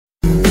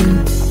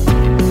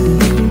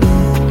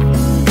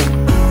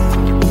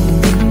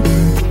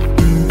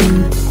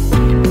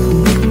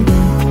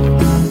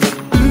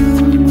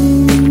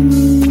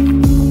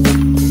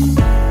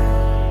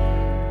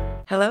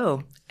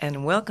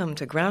Welcome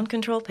to Ground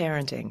Control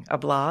Parenting, a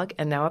blog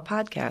and now a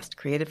podcast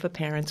created for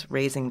parents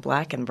raising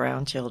Black and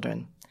brown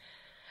children.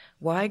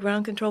 Why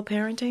ground control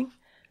parenting?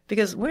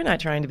 Because we're not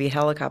trying to be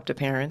helicopter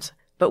parents,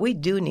 but we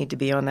do need to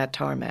be on that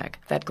tarmac,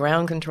 that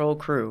ground control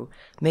crew,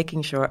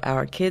 making sure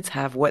our kids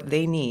have what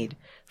they need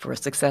for a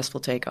successful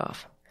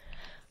takeoff.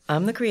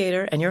 I'm the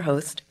creator and your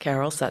host,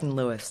 Carol Sutton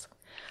Lewis.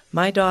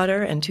 My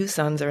daughter and 2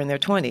 sons are in their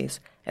 20s,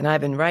 and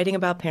I've been writing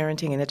about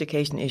parenting and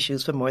education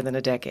issues for more than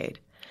a decade.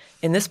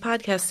 In this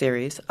podcast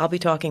series, I'll be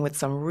talking with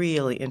some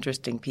really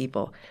interesting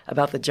people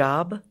about the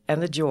job and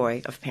the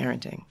joy of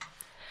parenting.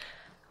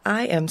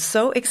 I am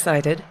so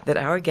excited that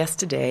our guest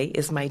today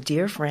is my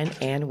dear friend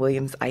Ann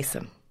Williams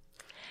Isom.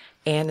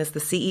 Ann is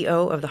the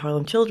CEO of the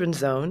Harlem Children's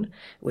Zone,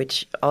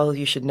 which all of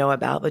you should know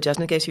about, but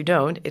just in case you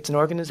don't, it's an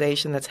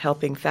organization that's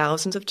helping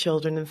thousands of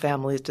children and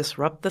families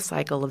disrupt the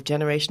cycle of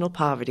generational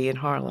poverty in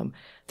Harlem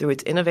through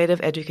its innovative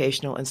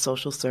educational and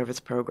social service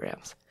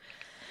programs.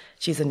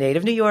 She's a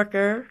native New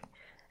Yorker,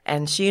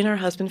 and she and her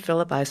husband,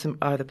 Philip Isom,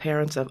 are the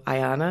parents of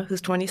Ayana,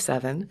 who's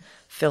 27,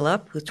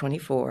 Philip, who's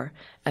 24,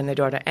 and their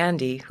daughter,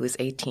 Andy, who's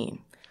 18.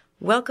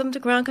 Welcome to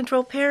Ground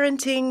Control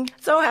Parenting.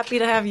 So happy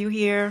to have you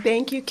here.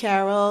 Thank you,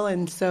 Carol.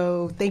 And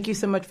so thank you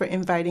so much for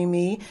inviting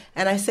me.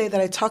 And I say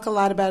that I talk a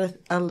lot about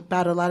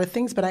a lot of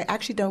things, but I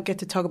actually don't get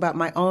to talk about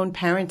my own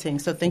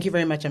parenting. So thank you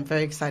very much. I'm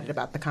very excited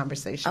about the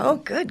conversation. Oh,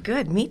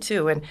 good. Me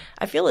too. And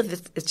I feel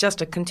it's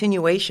just a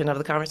continuation of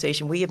the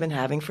conversation we have been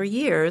having for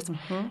years.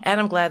 Mm-hmm. And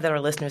I'm glad that our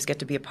listeners get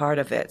to be a part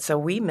of it. So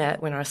we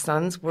met when our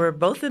sons were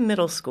both in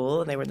middle school,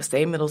 and they were in the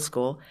same middle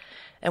school.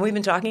 And we've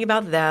been talking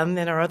about them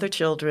and our other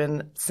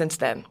children since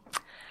then.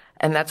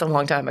 And that's a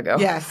long time ago.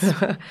 Yes.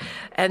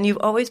 And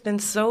you've always been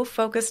so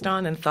focused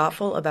on and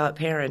thoughtful about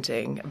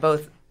parenting,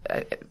 both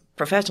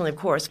professionally, of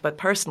course, but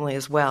personally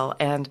as well.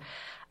 And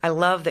I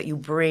love that you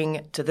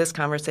bring to this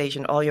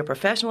conversation all your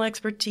professional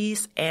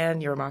expertise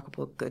and your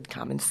remarkable good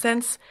common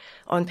sense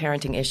on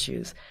parenting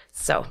issues.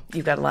 So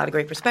you've got a lot of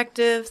great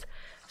perspectives,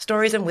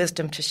 stories, and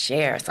wisdom to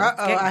share. So let's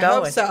get going. I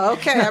hope so.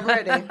 Okay, I'm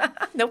ready.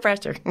 No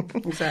pressure.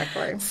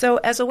 Exactly. So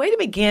as a way to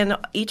begin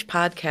each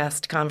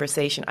podcast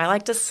conversation, I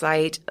like to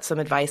cite some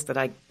advice that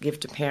I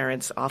give to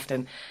parents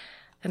often.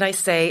 And I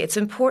say, it's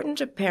important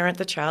to parent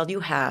the child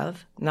you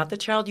have, not the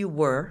child you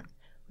were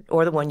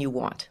or the one you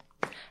want.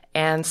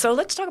 And so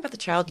let's talk about the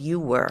child you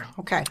were.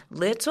 Okay.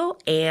 Little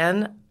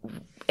Ann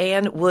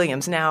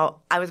Williams. Now,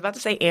 I was about to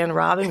say Ann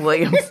Robin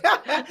Williams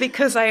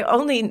because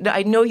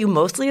I know you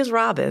mostly as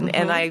Robin, mm-hmm.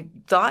 and I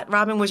thought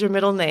Robin was your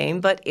middle name,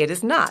 but it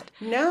is not.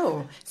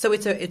 No. So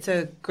it's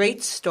a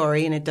great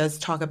story, and it does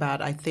talk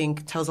about, I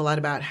think, tells a lot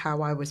about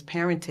how I was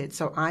parented.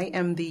 So I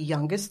am the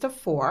youngest of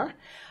 4.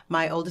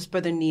 My oldest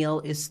brother,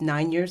 Neil, is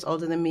 9 years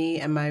older than me,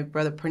 and my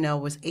brother, Purnell,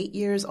 was 8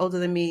 years older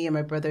than me, and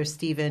my brother,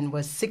 Stephen,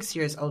 was 6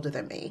 years older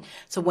than me.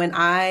 So when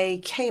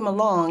I came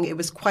along, it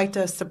was quite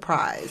a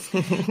surprise.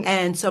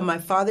 And so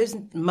my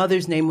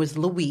mother's name was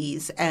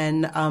Louise,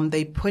 and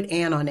they put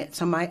Ann on it.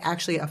 So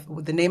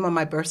the name on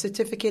my birth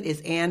certificate is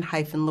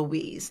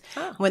Ann-Louise.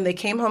 Oh. When they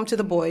came home to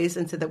the boys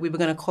and said that we were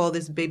going to call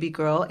this baby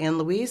girl Ann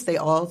Louise, they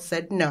all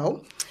said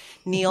no.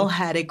 Neil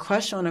had a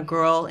crush on a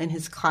girl in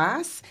his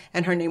class,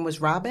 and her name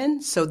was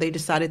Robin, so they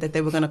decided that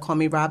they were going to call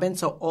me Robin.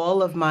 So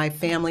all of my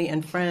family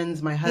and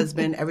friends, my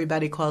husband,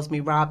 everybody calls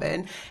me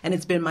Robin, and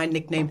it's been my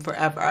nickname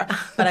forever.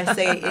 But I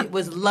say it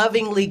was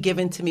lovingly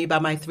given to me by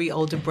my 3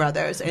 older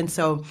brothers. And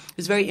so it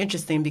was very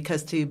interesting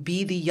because to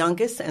be the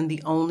youngest and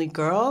the only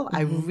girl, mm-hmm.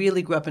 I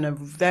really grew up in a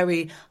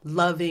very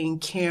loving,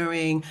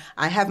 caring.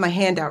 I have my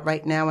hand out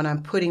right now, and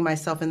I'm putting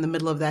myself in the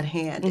middle of that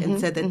hand, mm-hmm. and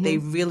said that mm-hmm. they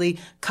really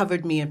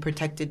covered me and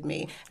protected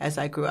me as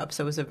I grew up.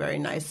 So it was a very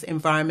nice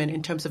environment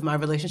in terms of my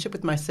relationship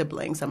with my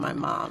siblings and my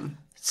mom.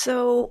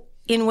 So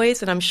in ways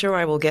that I'm sure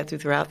I will get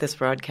throughout this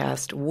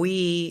podcast,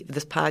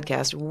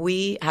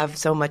 we have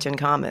so much in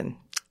common.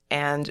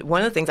 And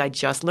one of the things I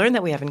just learned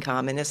that we have in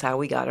common is how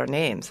we got our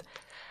names.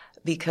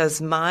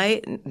 Because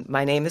my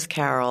name is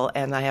Carol,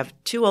 and I have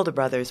 2 older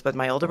brothers, but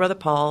my older brother,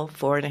 Paul,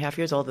 4.5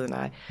 years older than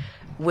I,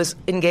 was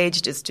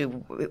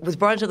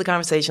brought into the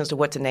conversation as to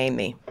what to name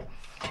me.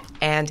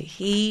 And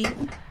he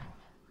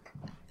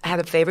had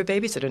a favorite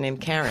babysitter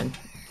named Karen.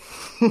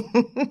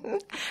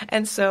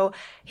 And so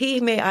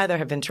he may either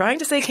have been trying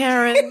to say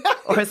Karen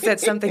or said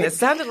something that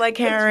sounded like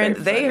Karen.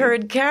 They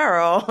heard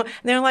Carol, and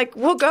they're like,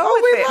 we'll go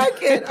with it. Oh, we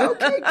like it.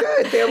 Okay,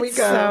 good. There we go.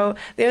 So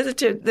there's a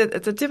tip.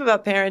 It's a tip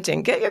about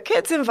parenting. Get your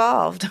kids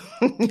involved.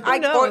 Who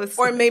knows?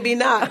 Or maybe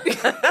not.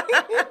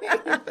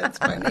 That's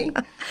funny.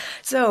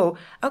 So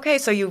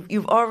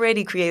you've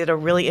already created a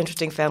really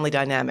interesting family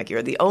dynamic.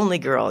 You're the only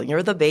girl, and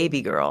you're the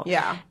baby girl.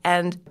 Yeah.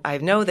 And I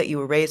know that you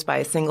were raised by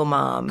a single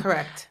mom.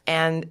 Correct.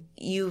 And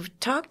you've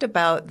talked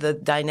about the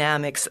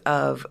dynamics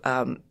of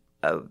that,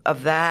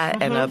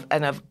 mm-hmm.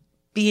 and of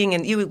being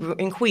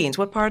in Queens.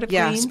 What part of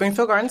Queens? Yeah,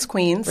 Springfield Gardens,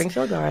 Queens.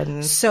 Springfield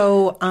Gardens.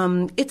 So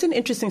it's an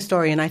interesting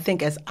story, and I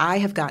think as I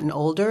have gotten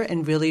older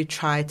and really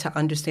tried to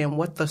understand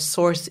what the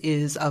source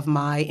is of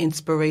my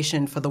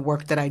inspiration for the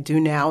work that I do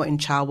now in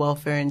child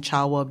welfare and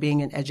child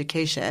well-being and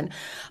education,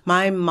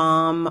 my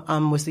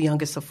mom was the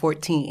youngest of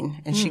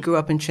 14, and she grew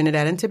up in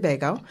Trinidad and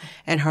Tobago,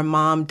 and her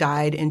mom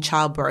died in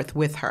childbirth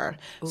with her.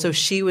 Ooh. So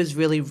she was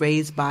really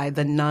raised by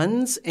the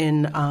nuns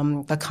in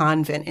the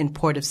convent in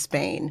Port of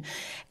Spain.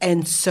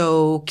 And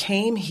so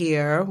came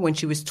here when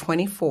she was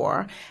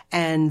 24,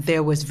 and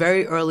there was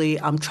very early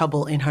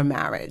trouble in her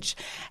marriage.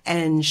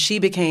 And she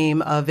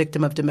became a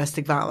victim of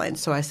domestic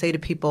violence. So I say to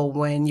people,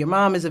 when your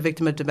mom is a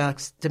victim of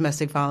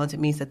domestic violence, it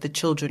means that the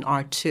children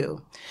are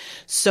too.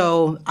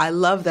 So I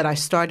love that I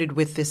started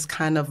with this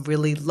kind of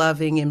really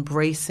loving,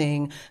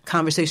 embracing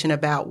conversation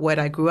about what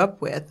I grew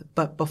up with.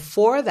 But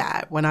before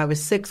that, when I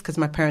was 6, because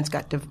my parents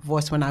got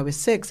divorced when I was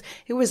 6,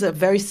 it was a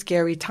very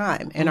scary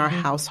time in our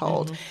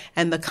household.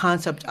 And the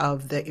concept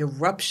of the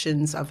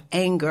eruptions of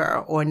anger,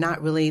 or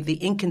not really the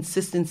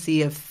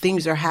inconsistency of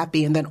things are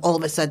happy and then all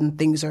of a sudden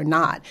things are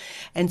not.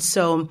 And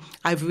so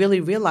I've really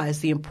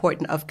realized the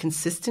importance of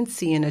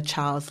consistency in a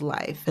child's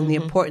life and the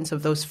importance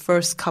of those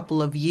first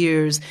couple of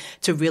years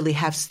to really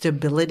have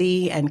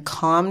stability and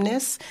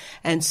calmness.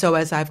 And so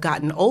as I've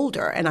gotten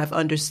older and I've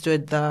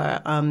understood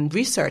the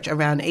research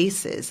around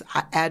ACEs,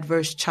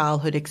 adverse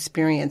childhood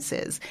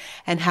experiences,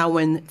 and how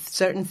when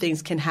certain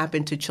things can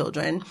happen to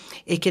children,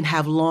 it can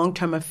have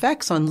long-term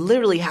effects on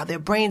literally how their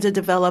brains are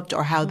developed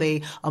or how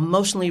they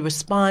emotionally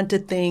respond to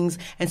things.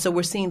 And so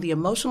we're seeing the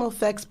emotional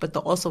effects, but the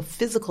also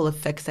physical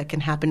effects that can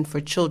happen for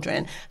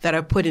children that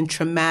are put in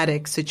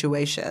traumatic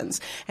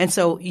situations. And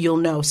so you'll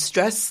know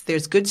stress,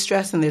 there's good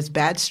stress and there's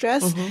bad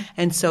stress.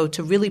 And so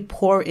to really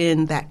pour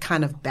in that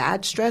kind of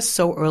bad stress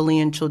so early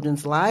in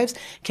children's lives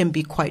can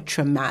be quite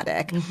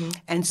traumatic.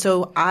 And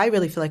so I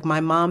really feel like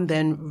my mom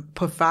then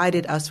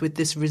provided us with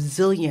this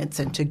resilience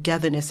and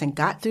togetherness and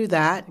got through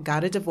that,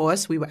 got a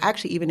divorce. We were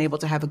actually even able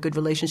to have a good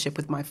relationship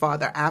with my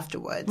father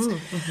afterwards.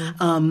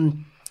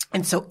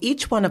 And so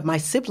each one of my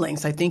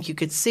siblings, I think you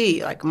could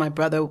see, like my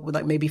brother,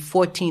 like maybe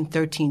 14,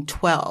 13,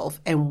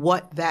 12, and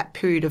what that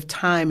period of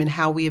time and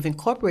how we have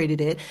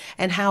incorporated it,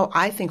 and how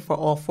I think for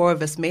all 4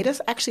 of us made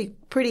us actually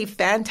pretty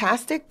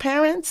fantastic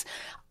parents.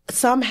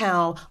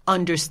 Somehow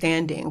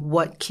understanding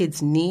what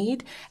kids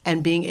need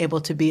and being able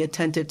to be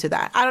attentive to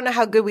that. I don't know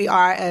how good we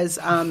are as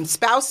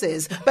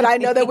spouses, but I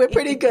know that we're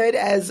pretty good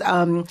as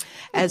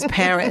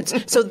parents.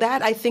 So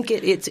that, I think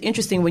it's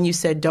interesting when you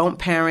said don't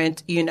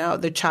parent,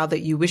 the child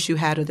that you wish you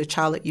had or the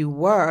child that you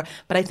were.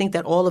 But I think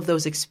that all of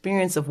those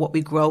experiences of what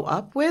we grow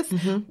up with,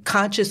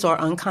 conscious or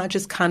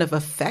unconscious, kind of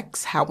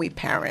affects how we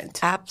parent.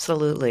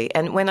 Absolutely.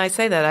 And when I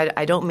say that,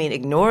 I don't mean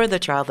ignore the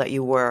child that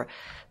you were.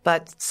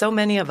 But so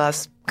many of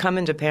us come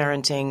into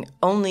parenting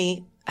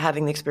only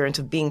having the experience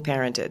of being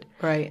parented.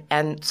 Right.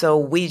 And so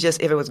we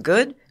just, if it was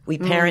good, we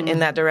parent in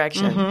that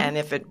direction. And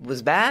if it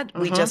was bad,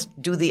 we just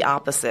do the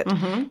opposite.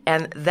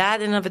 And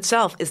that in of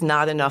itself is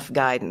not enough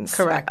guidance.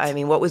 Correct. I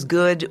mean, what was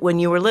good when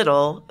you were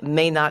little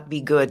may not be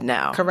good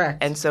now.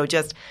 Correct. And so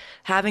just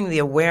having the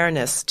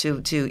awareness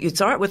to you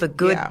start with a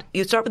good,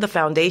 you start with the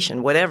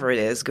foundation, whatever it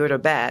is, good or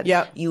bad.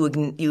 Yep.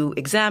 You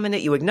examine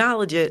it, you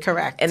acknowledge it.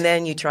 Correct. And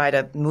then you try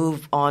to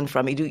move on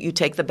from it. You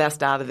take the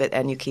best out of it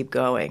and you keep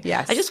going.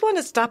 Yes. I just want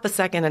to stop a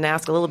second and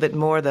ask a little bit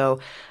more though.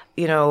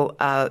 You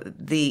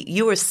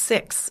were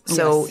 6,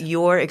 so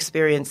your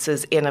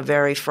experiences in a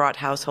very fraught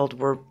household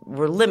were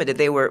limited.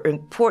 They were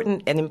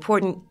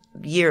important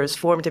years,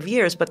 formative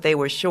years, but they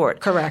were short.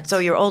 Correct. So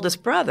your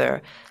oldest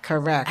brother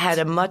had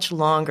a much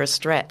longer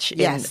stretch,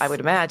 I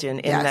would imagine,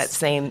 in that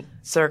same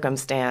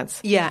circumstance.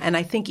 Yeah, and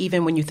I think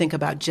even when you think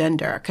about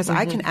gender, because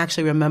I can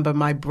actually remember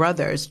my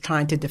brothers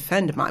trying to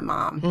defend my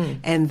mom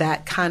and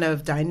that kind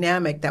of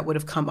dynamic that would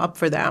have come up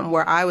for them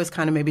where I was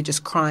kind of maybe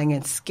just crying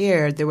and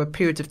scared. There were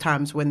periods of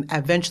times when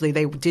eventually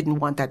they didn't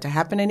want that to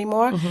happen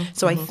anymore.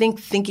 So I think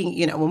thinking,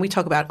 when we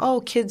talk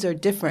about, kids are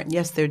different,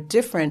 yes, they're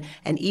different.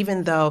 And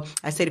even though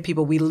I say to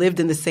people, we lived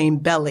in the same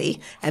belly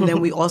and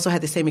then we also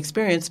had the same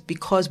experience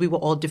because we were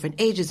all different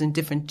ages and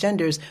different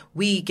genders,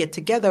 we get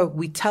together,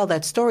 we tell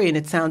that story and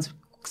it sounds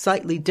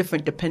slightly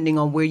different depending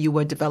on where you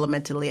were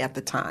developmentally at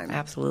the time.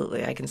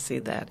 Absolutely. I can see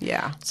that.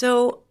 Yeah.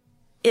 So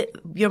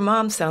your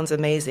mom sounds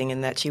amazing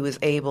in that she was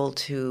able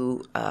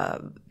to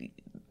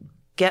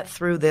get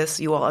through this.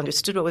 You all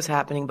understood what was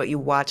happening, but you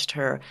watched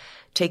her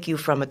take you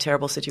from a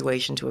terrible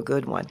situation to a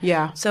good one.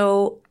 Yeah.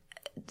 So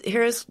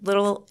here's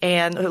little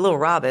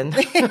Robin.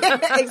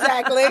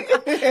 Exactly.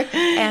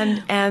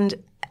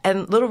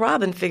 and little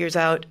Robin figures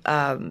out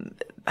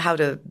how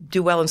to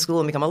do well in school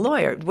and become a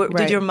lawyer.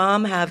 Did your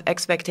mom have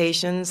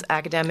expectations,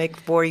 academic,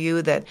 for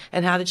you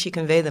and how did she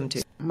convey them to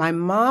you? My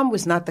mom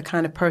was not the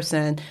kind of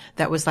person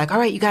that was like, all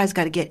right, you guys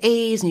got to get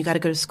A's and you got to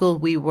go to school.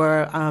 We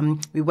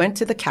went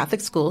to the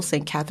Catholic school,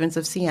 St. Catherine's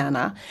of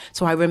Siena.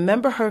 So I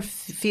remember her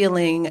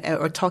feeling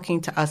or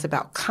talking to us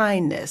about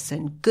kindness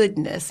and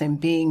goodness and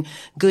being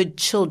good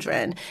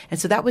children. And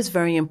so that was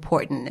very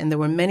important. And there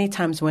were many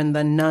times when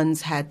the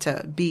nuns had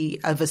to be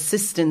of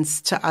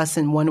assistance to us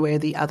in one way or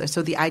the other.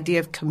 So the idea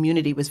of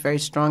community was very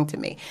strong to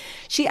me.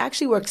 She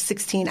actually worked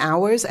 16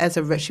 hours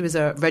she was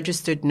a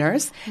registered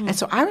nurse. And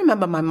so I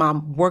remember my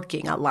mom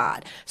working a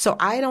lot. So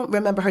I don't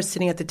remember her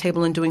sitting at the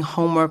table and doing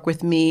homework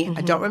with me.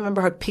 I don't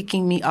remember her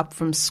picking me up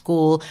from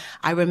school.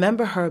 I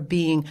remember her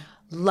being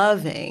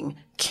loving,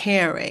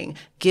 caring,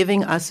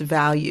 giving us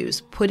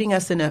values, putting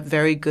us in a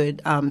very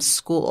good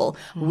school.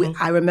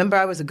 I remember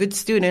I was a good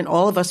student.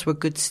 All of us were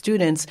good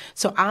students.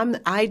 So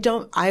I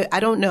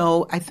don't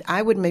know.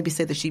 I would maybe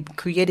say that she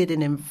created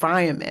an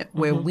environment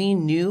where we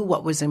knew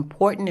what was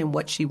important and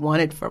what she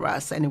wanted for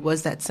us. And it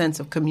was that sense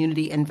of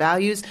community and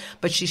values.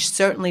 But she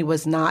certainly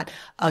was not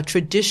a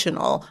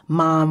traditional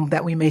mom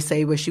that we may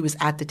say where she was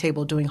at the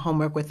table doing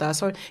homework with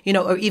us or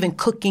even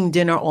cooking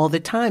dinner all the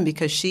time,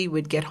 because she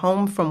would get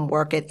home from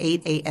work at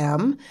 8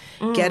 a.m.,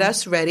 get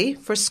us ready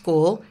for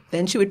school.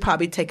 Then she would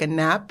probably take a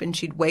nap and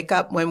she'd wake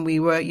up when we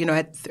were,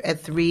 at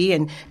 3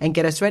 and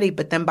get us ready.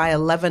 But then by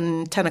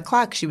 10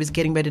 o'clock, she was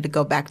getting ready to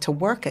go back to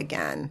work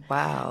again.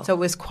 Wow. So it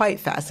was quite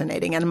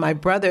fascinating. And my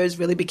brothers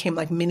really became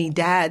like mini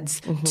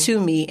dads to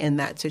me in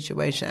that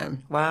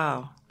situation.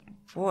 Wow.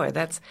 Boy,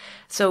 that's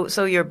so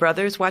your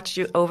brothers watched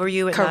over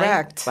you at night?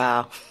 Correct.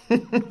 Wow.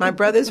 My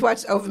brothers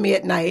watched over me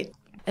at night.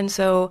 And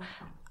so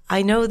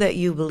I know that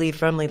you believe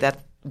firmly that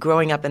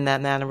growing up in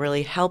that manner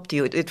really helped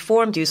you. It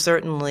formed you,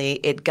 certainly.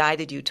 It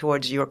guided you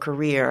towards your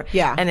career.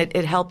 Yeah. And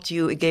it helped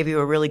you. It gave you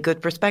a really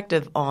good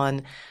perspective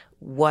on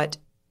what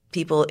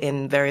people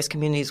in various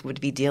communities would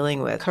be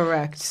dealing with.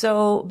 Correct.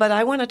 So, but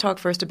I want to talk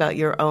first about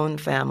your own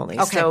family.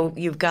 Okay. So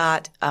you've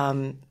got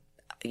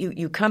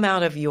you come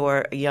out of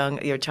your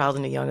child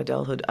and young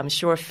adulthood, I'm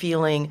sure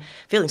feeling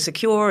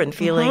secure and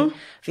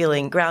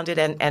feeling grounded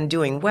and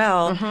doing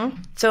well.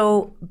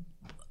 So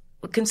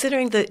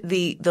considering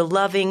the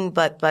loving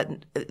but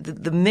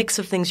the mix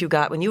of things you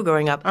got when you were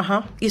growing up,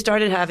 you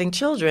started having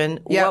children.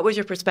 Yep. What was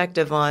your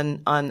perspective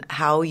on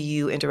how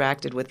you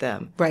interacted with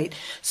them? Right.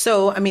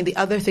 So, the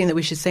other thing that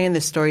we should say in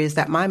this story is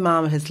that my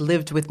mom has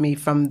lived with me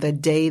from the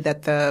day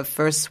that the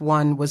first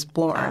one was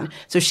born.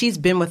 So she's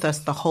been with us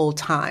the whole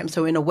time.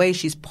 So in a way,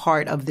 she's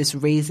part of this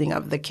raising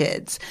of the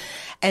kids.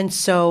 And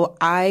so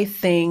I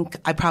think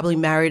I probably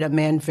married a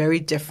man very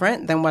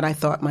different than what I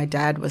thought my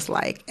dad was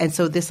like. And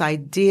so this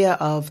idea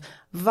of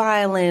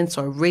violence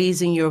or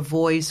raising your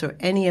voice or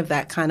any of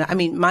that kind of,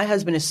 my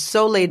husband is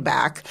so laid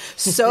back.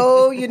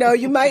 So,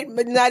 you might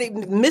not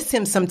even miss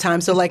him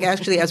sometimes. So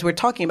actually, as we're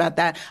talking about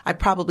that, I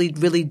probably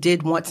really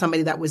did want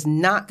somebody that was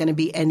not going to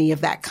be any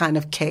of that kind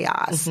of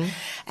chaos.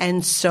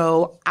 And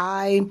so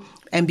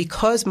and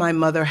because my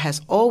mother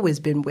has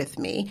always been with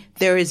me,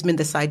 there has been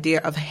this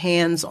idea of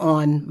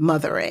hands-on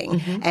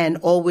mothering and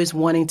always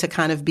wanting to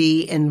kind of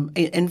be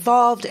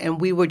involved, and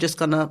we were just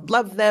going to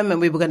love them and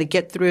we were going to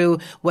get through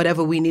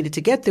whatever we needed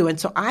to get through. And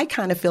so I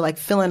kind of feel like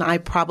Phil and I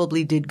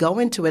probably did go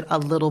into it a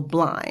little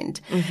blind.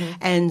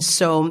 And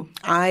so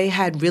I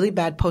had really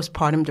bad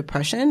postpartum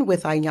depression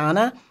with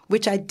Ayanna,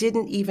 which I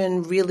didn't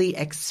even really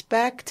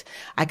expect.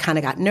 I kind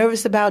of got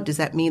nervous about, does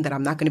that mean that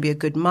I'm not going to be a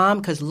good mom?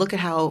 Because look at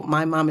how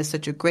my mom is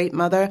such a great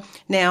mother.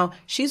 Now,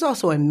 she's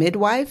also a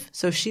midwife,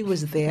 so she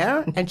was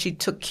there and she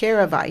took care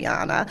of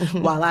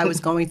Ayanna while I was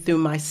going through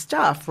my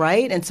stuff,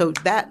 right? And so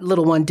that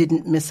little one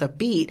didn't miss a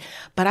beat.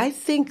 But I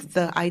think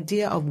the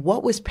idea of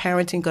what was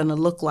parenting going to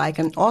look like,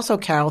 and also,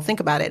 Carol, think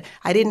about it,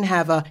 I didn't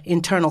have an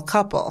internal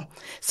couple.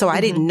 So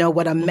I didn't know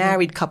what a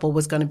married couple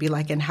was going to be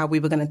like and how we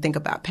were going to think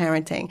about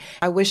parenting.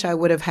 I wish I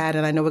would have had,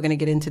 and I know we're going to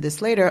get into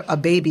this later, a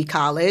baby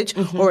college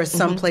or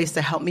some place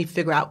to help me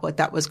figure out what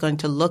that was going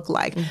to look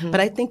like. But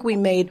I think we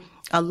made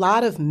a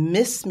lot of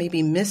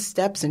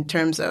missteps in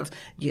terms of,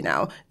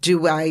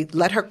 do I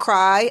let her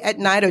cry at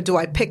night or do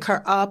I pick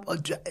her up? Or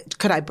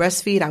could I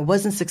breastfeed? I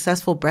wasn't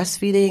successful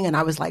breastfeeding. And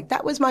I was like,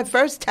 that was my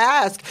first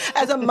task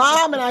as a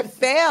mom and I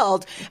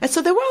failed. And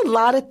so there were a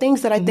lot of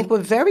things that I think were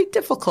very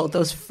difficult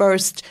those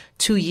first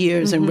 2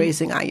 years in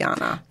raising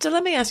Ayanna. So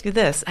let me ask you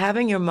this.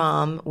 Having your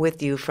mom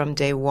with you from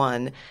day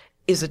one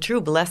is a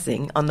true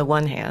blessing on the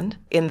one hand,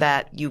 in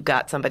that you've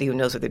got somebody who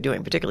knows what they're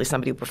doing, particularly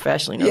somebody who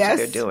professionally knows what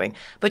they're doing.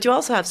 But you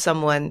also have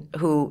someone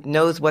who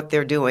knows what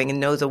they're doing and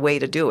knows a way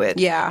to do it.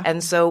 Yeah.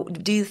 And so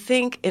do you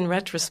think, in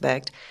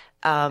retrospect,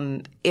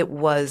 it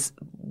was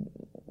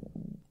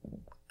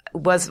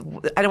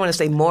I don't want to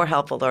say more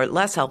helpful or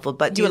less helpful,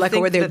 but do you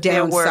think were there that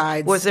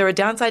downsides? Was there a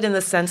downside in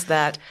the sense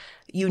that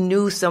you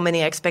knew so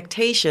many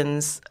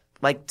expectations,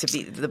 like to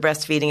be the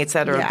breastfeeding, et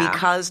cetera,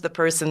 because the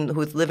person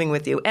who's living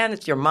with you, and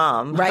it's your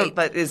mom, right,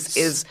 but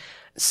is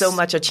so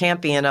much a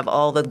champion of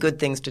all the good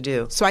things to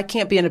do. So I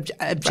can't be an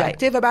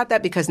objective about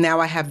that because now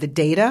I have the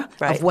data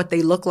of what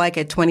they look like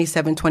at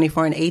 27,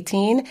 24, and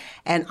 18.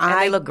 And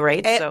they look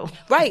great.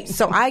 Right.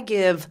 So I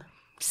give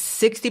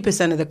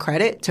 60% of the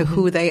credit to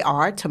who they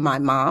are to my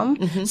mom.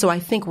 So I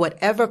think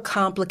whatever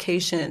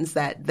complications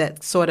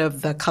that sort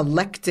of the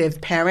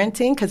collective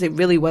parenting, because it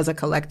really was a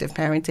collective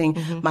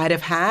parenting, might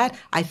have had,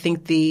 I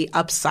think the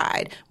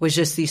upside was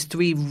just these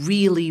three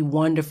really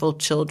wonderful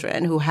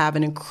children who have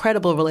an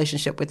incredible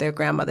relationship with their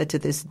grandmother to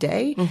this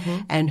day,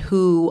 and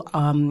who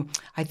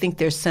I think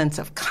their sense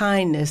of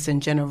kindness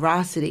and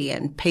generosity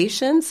and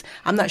patience,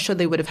 I'm not sure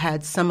they would have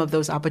had some of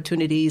those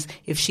opportunities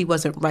if she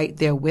wasn't right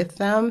there with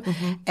them.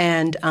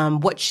 And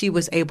what she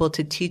was able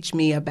to teach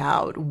me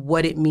about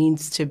what it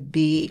means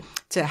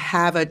to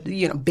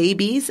have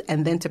babies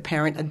and then to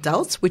parent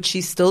adults, which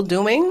she's still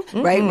doing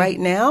right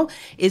now,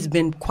 has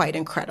been quite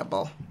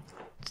incredible.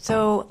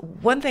 So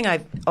one thing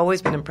I've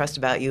always been impressed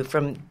about you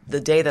from the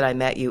day that I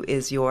met you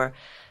is your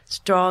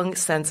strong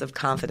sense of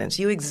confidence.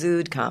 You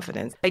exude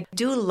confidence. I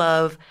do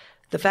love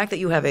the fact that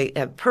you have a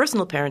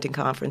personal parenting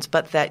conference,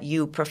 but that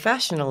you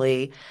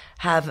professionally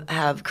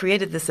have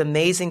created this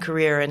amazing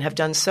career and have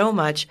done so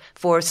much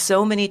for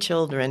so many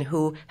children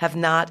who have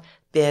not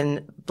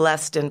been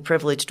blessed and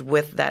privileged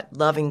with that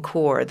loving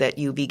core that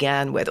you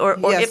began with. Or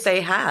Yes. if they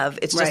have,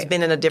 it's just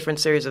been in a different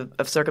series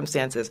of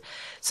circumstances.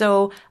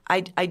 So I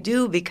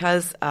do,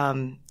 because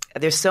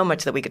there's so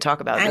much that we could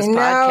talk about in this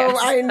podcast.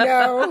 I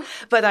know.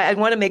 But I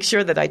want to make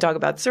sure that I talk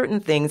about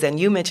certain things. And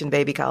you mentioned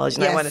baby college,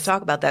 and I want to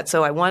talk about that.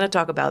 So I want to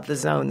talk about the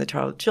zone, the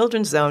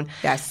Children's Zone.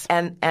 Yes.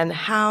 And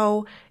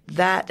how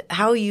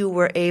you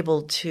were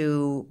able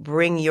to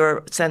bring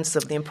your sense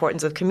of the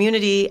importance of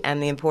community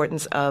and the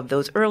importance of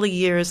those early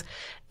years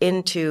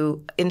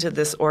into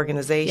this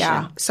organization.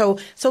 Yeah. So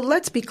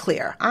let's be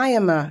clear. I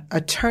am an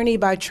attorney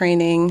by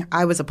training.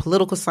 I was a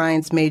political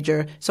science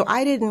major. So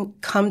I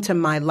didn't come to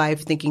my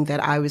life thinking that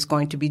I was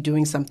going to be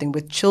doing something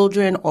with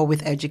children or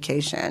with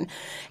education.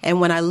 And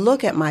when I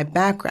look at my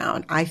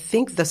background, I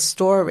think the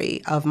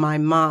story of my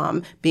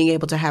mom being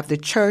able to have the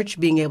church,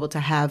 being able to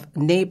have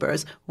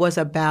neighbors, was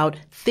about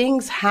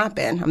things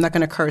happen. I'm not going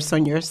to curse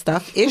on your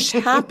stuff. Ish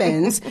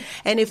happens.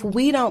 And if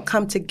we don't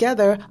come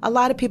together, a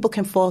lot of people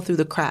can fall through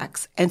the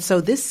cracks. And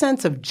so this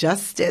sense of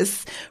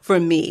justice for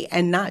me,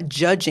 and not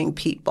judging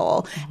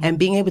people, and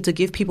being able to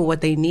give people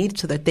what they need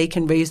so that they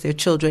can raise their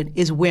children,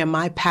 is where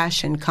my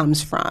passion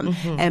comes from.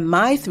 And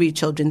my three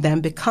children then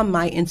become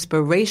my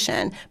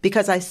inspiration,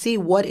 because I see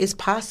what is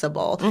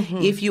possible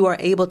if you are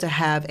able to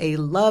have a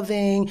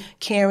loving,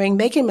 caring,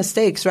 making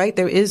mistakes, right?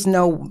 There's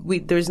no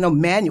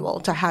manual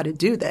to how to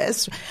do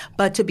this,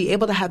 but to be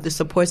able to have the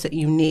supports that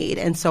you need.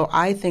 And so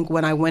I think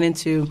when I went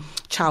into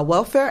child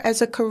welfare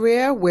as a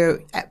career, where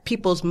at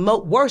people's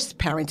worst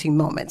parenting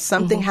moments,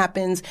 something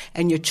happens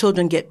and your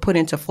children get put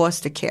into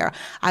foster care,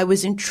 I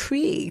was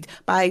intrigued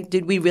by,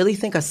 did we really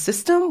think a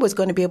system was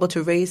going to be able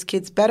to raise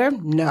kids better?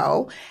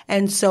 No.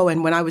 And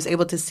when I was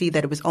able to see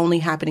that it was only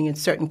happening in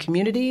certain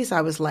communities,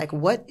 I was like,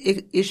 what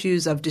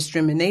issues of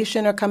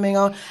discrimination are coming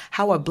on?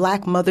 How are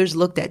Black mothers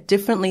looked at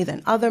differently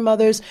than other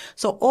mothers?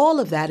 So all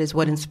of that is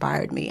what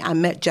inspired me. I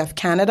met Jeff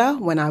Canada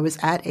when I was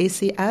at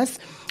ACS.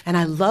 And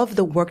I love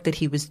the work that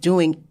he was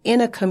doing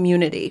in a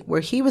community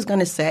where he was going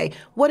to say,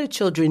 what do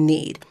children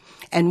need?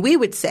 And we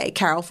would say,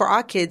 Carol, for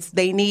our kids,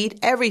 they need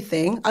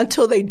everything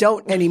until they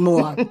don't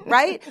anymore,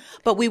 right?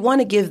 But we want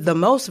to give the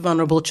most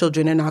vulnerable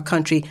children in our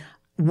country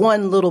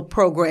one little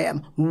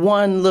program,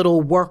 one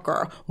little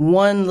worker,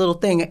 one little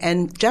thing.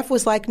 And Jeff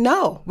was like,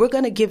 no, we're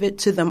going to give it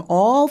to them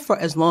all for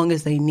as long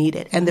as they need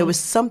it. And there was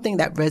something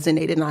that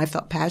resonated, and I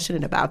felt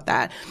passionate about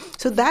that.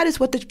 So that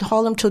is what the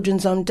Harlem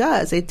Children's Zone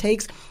does. It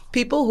takes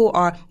people who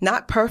are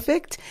not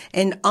perfect,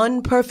 in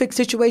unperfect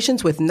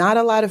situations with not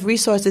a lot of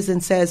resources,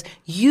 and says,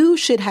 you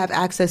should have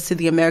access to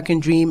the American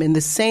dream in the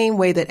same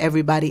way that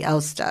everybody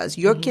else does.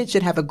 Your kids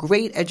should have a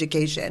great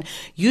education.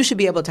 You should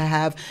be able to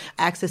have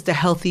access to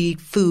healthy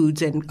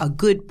foods and a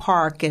good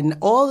park and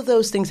all of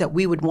those things that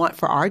we would want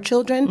for our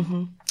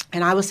children.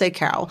 And I will say,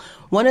 Carol,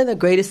 one of the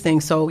greatest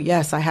things, so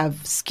yes, I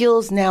have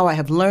skills now. I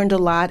have learned a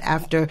lot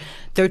after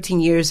 13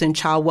 years in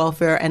child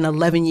welfare and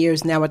 11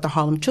 years now at the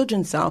Harlem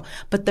Children's Zone.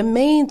 But the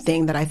main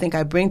thing that I think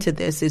I bring to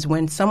this is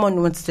when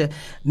someone wants to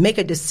make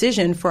a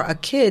decision for a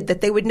kid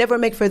that they would never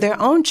make for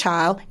their own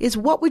child, is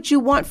what would you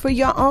want for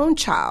your own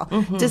child?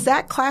 Does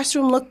that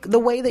classroom look the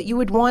way that you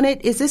would want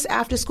it? Is this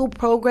after school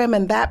program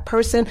and that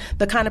person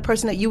the kind of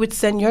person that you would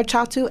send your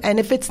child to? And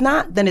if it's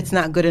not, then it's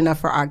not good enough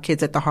for our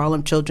kids at the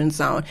Harlem Children's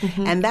Zone.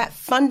 And that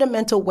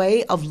fundamental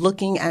way of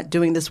looking at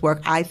doing this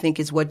work, I think,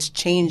 is what's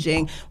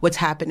changing what's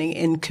happening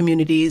in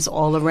communities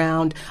all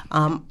around,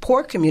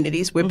 poor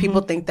communities, where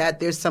people think that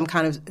there's some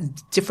kind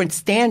of different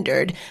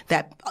standard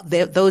that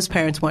those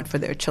parents want for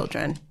their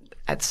children.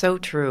 That's so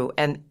true.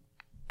 And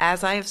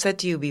as I have said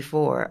to you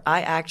before,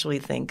 I actually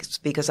think,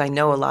 because I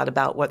know a lot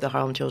about what the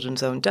Harlem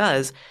Children's Zone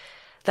does,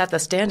 that the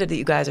standard that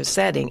you guys are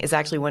setting is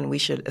actually one we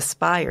should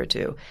aspire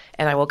to.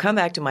 And I will come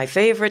back to my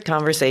favorite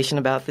conversation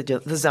about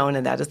the zone,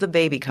 and that is the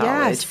baby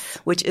college,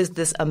 which is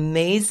this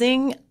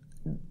amazing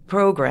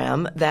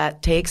program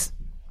that takes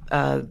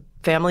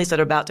families that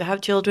are about to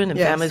have children and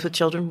Yes. families with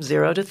children from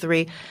 0 to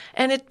 3.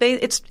 And it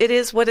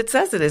is what it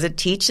says it is. It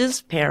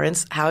teaches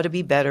parents how to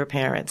be better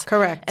parents.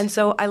 Correct. And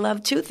so I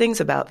love two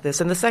things about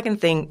this. And the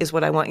second thing is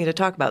what I want you to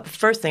talk about. The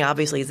first thing,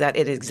 obviously, is that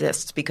it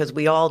exists because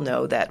we all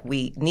know that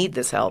we need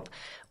this help.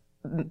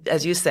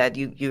 As you said,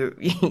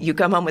 you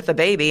come home with a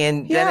baby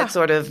and then Yeah. it's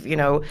sort of,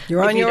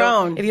 You're on your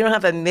own. If you don't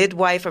have a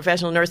midwife,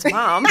 professional nurse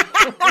mom,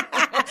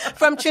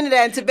 From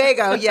Trinidad and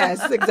Tobago,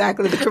 yes,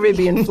 exactly, the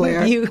Caribbean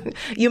flair.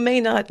 you may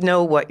not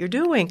know what you're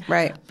doing.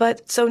 Right.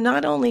 But so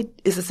not only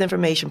is this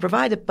information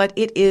provided, but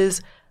it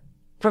is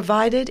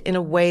provided in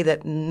a way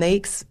that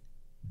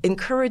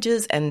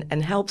encourages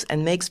and helps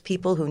and makes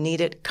people who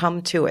need it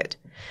come to it.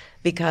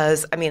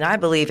 Because, I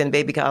believe in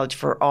baby college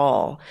for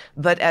all.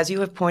 But as you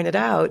have pointed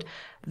out,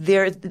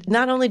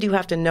 not only do you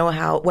have to know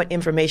what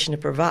information to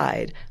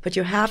provide, but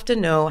you have to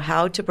know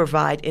how to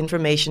provide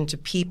information to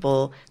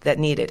people that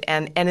need it.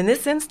 And in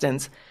this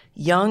instance,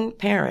 young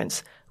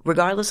parents,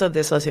 regardless of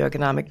their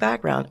socioeconomic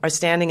background, are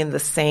standing in the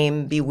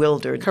same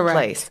bewildered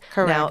place.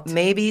 Correct. Now,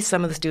 maybe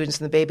some of the students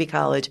in the baby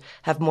college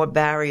have more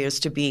barriers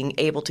to being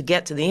able to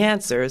get to the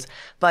answers,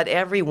 but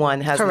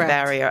everyone has Correct. the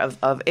barrier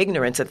of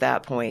ignorance at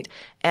that point.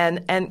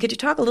 And could you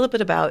talk a little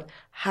bit about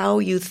how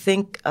you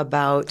think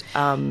about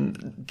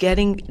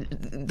getting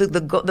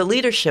the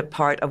leadership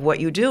part of what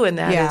you do, and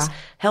that is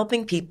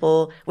helping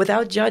people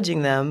without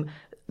judging them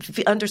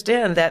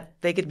understand that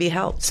they could be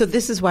helped. So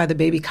this is why the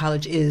baby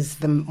college is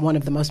one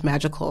of the most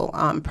magical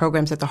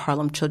programs at the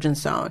Harlem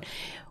Children's Zone.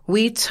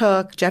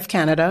 Jeff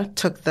Canada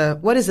took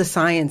what does the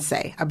science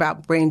say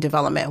about brain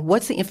development?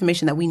 What's the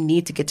information that we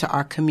need to get to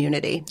our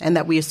community and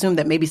that we assume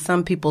that maybe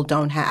some people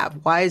don't have?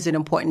 Why is it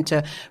important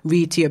to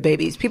read to your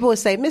babies? People would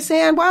say, Miss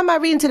Ann, why am I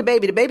reading to the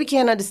baby? The baby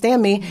can't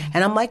understand me.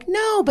 And I'm like,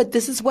 no, but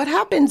this is what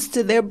happens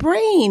to their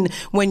brain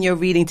when you're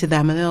reading to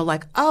them. And they're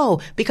like,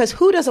 oh, because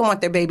who doesn't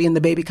want their baby in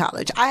the baby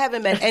college? I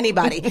haven't met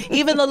anybody.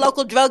 Even the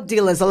local drug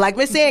dealers are like,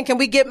 Miss Ann, can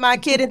we get my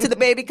kid into the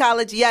baby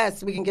college?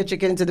 Yes, we can get your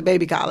kid into the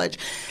baby college.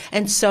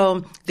 And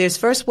so there's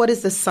first, what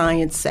does the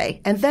science say?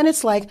 And then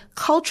it's like,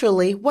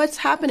 culturally, what's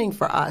happening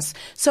for us?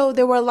 So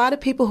there were a lot of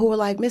people who were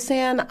like, Miss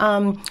Ann,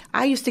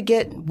 I used to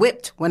get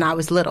whipped when I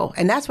was little,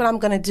 and that's what I'm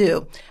going to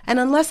do. And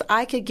unless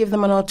I could give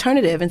them an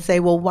alternative and say,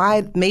 well,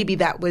 why maybe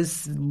that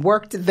was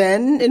worked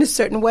then in a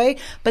certain way,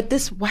 but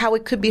this how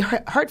it could be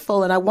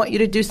hurtful, and I want you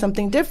to do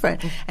something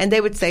different. And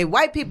they would say,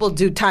 white people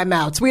do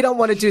timeouts. We don't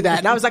want to do that.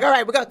 And I was like, all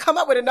right, we're going to come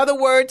up with another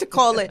word to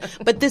call it.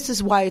 But this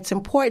is why it's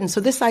important. So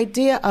this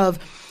idea of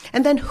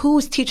and then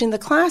who's teaching the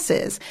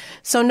classes?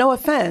 So no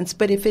offense,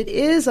 but if it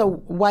is a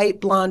white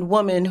blonde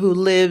woman who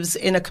lives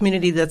in a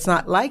community that's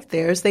not like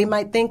theirs, they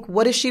might think,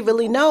 what does she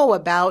really know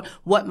about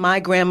what my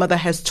grandmother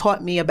has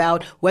taught me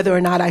about whether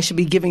or not I should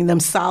be giving them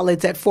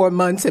solids at 4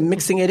 months and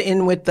mixing it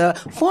in with the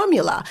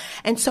formula?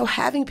 And so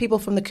having people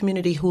from the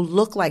community who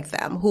look like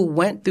them, who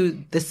went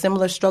through the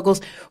similar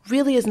struggles,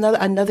 really is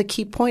another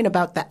key point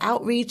about the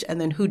outreach and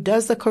then who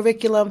does the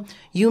curriculum.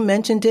 You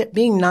mentioned it,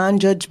 being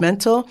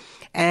non-judgmental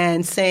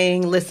and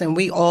saying, listen,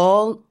 we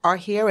all are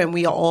here and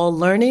we are all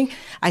learning.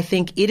 I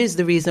think it is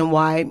the reason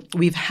why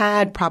we've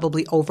had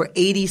probably over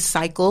 80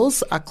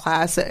 cycles. A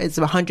class is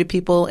 100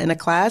 people in a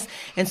class.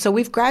 And so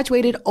we've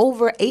graduated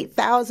over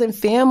 8,000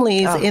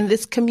 families in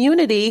this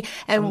community.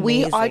 And amazing.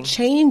 We are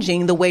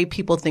changing the way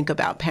people think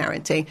about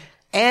parenting.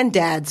 And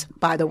dads,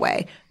 by the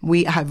way.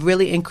 We have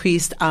really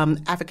increased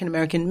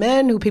African-American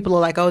men who people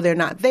are like, oh, they're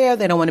not there.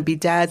 They don't want to be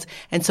dads.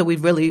 And so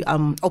we've really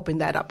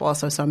opened that up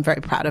also. So I'm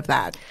very proud of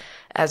that.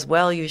 As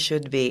well you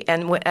should be.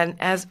 And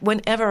as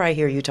whenever I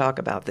hear you talk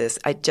about this,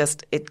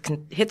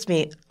 it hits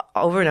me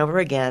over and over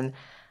again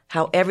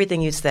how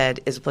everything you said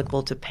is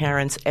applicable to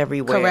parents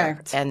everywhere.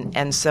 Correct.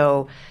 And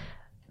so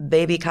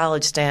Baby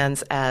College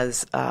stands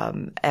as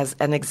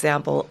an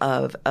example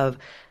of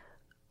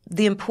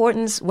the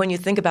importance when you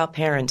think about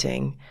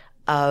parenting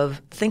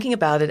of thinking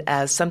about it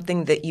as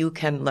something that you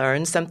can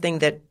learn, something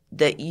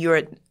that you're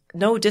at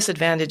no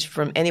disadvantage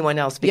from anyone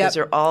else because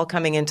you're all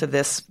coming into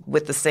this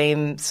with the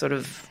same sort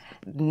of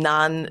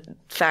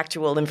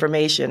non-factual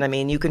information. I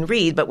mean, you can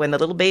read, but when the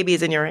little baby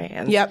is in your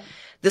hand,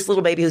 this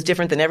little baby who's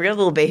different than every other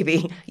little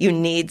baby, you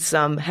need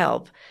some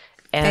help.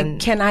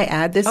 And can I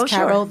add this,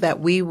 Carol,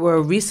 that we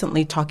were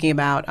recently talking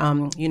about,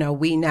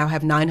 we now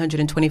have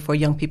 924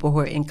 young people who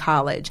are in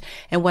college.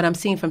 And what I'm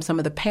seeing from some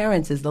of the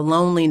parents is the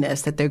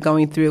loneliness that they're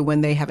going through when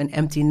they have an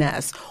empty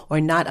nest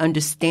or not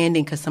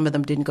understanding because some of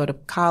them didn't go to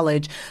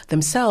college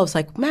themselves.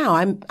 Like,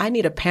 wow, I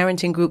need a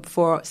parenting group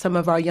for some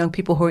of our young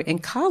people who are in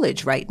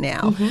college right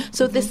now.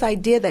 So this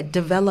idea that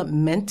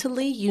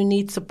developmentally you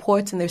need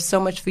supports and there's so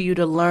much for you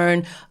to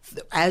learn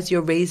as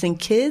you're raising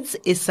kids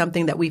is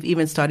something that we've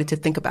even started to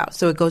think about.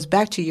 So it goes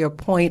back to your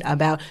point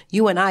about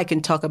you and I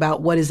can talk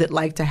about what is it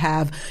like to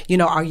have,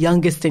 our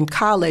youngest in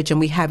college and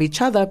we have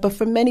each other. But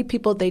for many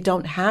people, they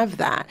don't have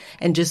that.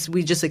 And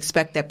we just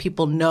expect that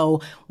people know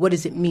what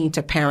does it mean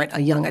to parent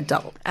a young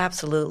adult.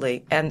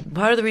 Absolutely. And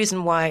part of the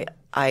reason why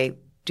I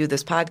do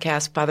this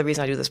podcast, part of the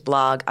reason I do this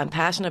blog, I'm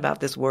passionate about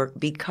this work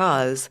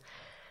because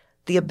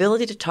the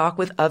ability to talk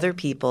with other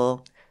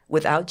people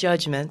without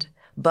judgment,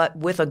 but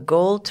with a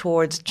goal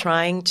towards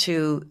trying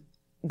to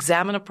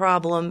examine a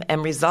problem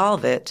and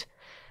resolve it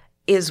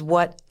is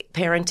what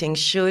parenting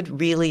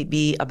should really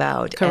be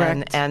about.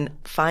 Correct. And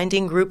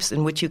finding groups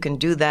in which you can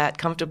do that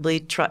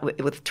comfortably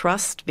with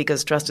trust,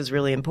 because trust is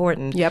really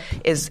important, Yep.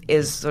 is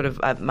sort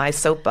of my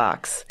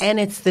soapbox. And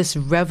it's this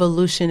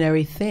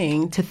revolutionary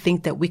thing to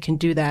think that we can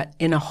do that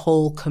in a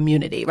whole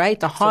community, right?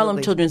 The Harlem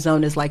Absolutely. Children's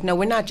Zone is like, no,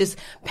 we're not just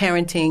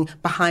parenting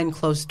behind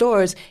closed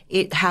doors.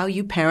 How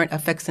you parent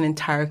affects an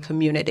entire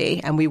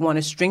community, and we want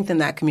to strengthen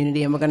that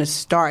community, and we're going to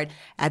start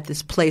at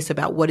this place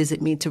about what does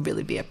it mean to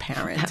really be a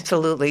parent.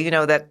 Absolutely.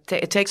 That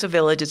it takes a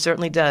village. It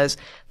certainly does.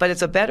 But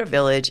it's a better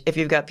village if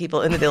you've got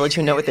people in the village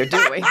who know what they're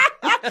doing.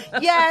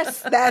 Yes,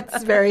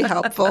 that's very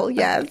helpful.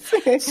 Yes.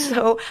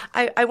 So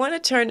I want to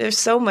turn, there's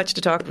so much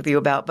to talk with you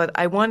about, but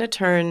I want to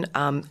turn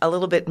a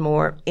little bit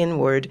more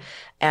inward.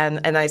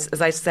 And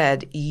as I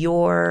said,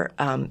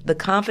 the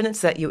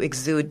confidence that you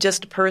exude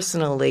just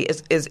personally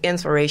is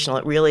inspirational.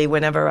 It really,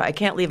 whenever I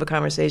can't leave a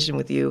conversation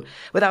with you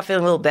without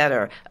feeling a little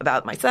better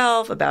about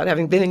myself, about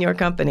having been in your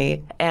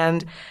company.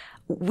 And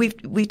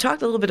we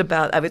talked a little bit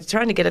about, I was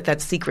trying to get at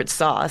that secret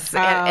sauce.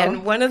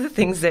 And one of the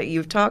things that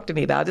you've talked to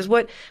me about is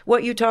what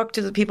you talk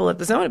to the people at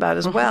the Zone about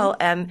as well.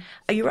 And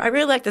I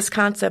really like this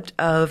concept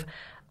of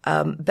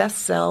best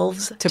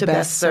selves to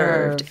best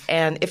served.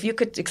 And if you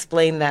could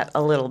explain that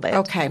a little bit.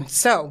 Okay.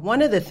 So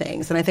one of the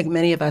things, and I think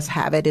many of us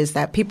have it, is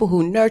that people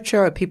who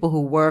nurture or people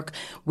who work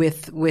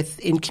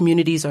in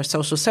communities or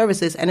social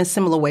services, and in a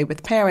similar way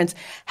with parents,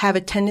 have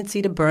a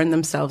tendency to burn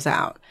themselves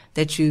out.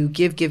 That you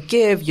give,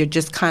 you're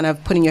just kind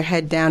of putting your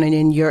head down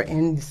and you're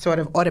in sort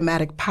of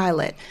automatic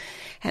pilot.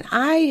 And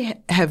I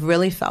have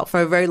really felt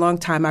for a very long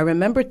time, I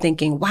remember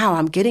thinking, wow,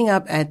 I'm getting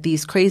up at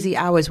these crazy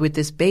hours with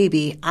this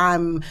baby.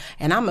 I'm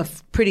a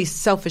pretty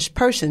selfish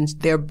person.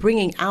 They're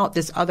bringing out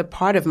this other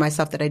part of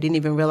myself that I didn't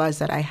even realize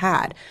that I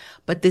had.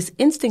 But this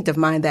instinct of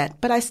mine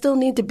but I still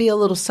need to be a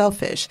little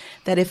selfish,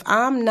 that if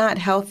I'm not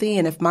healthy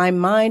and if my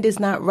mind is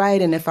not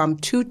right and if I'm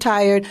too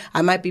tired,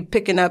 I might be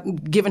picking up,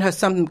 giving her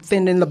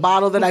something in the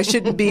bottle that I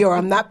shouldn't be, or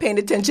I'm not paying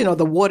attention, or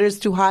the water's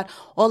too hot,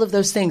 all of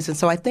those things. And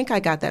so I think I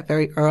got that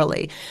very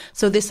early.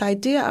 So this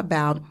idea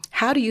about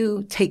how do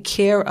you take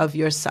care of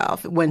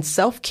yourself when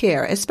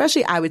self-care,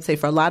 especially I would say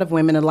for a lot of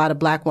women and a lot of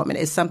Black women,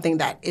 is something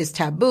that is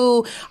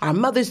taboo. Our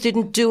mothers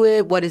didn't do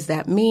it. What does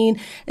that mean?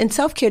 And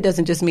self-care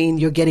doesn't just mean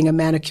you're getting a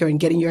manicure and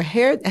getting your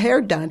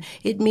hair done.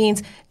 It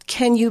means,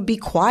 can you be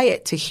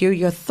quiet to hear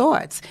your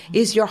thoughts?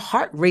 Is your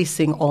heart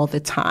racing all the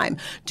time?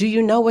 Do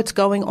you know what's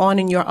going on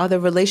in your other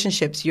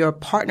relationships, your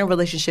partner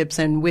relationships,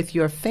 and with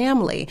your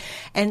family?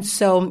 And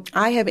so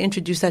I have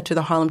introduced that to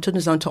the Harlem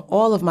Children's Zone, to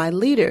all of my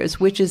leaders,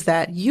 which is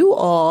that you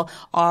all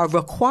are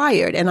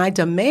required, and I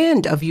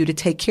demand of you to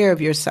take care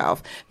of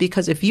yourself.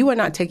 Because if you are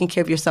not taking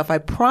care of yourself, I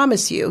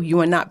promise you, you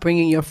are not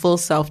bringing your full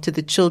self to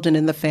the children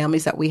and the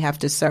families that we have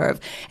to serve.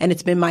 And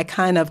it's been my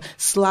kind of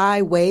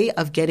sly way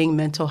of getting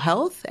mental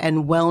health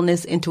and wellness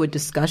into a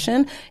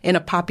discussion in a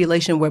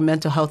population where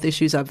mental health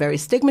issues are very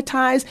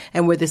stigmatized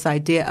and where this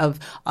idea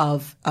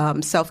of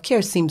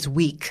self-care seems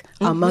weak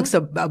amongst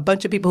a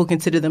bunch of people who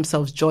consider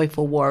themselves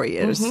joyful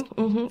warriors.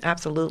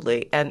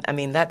 Absolutely. And I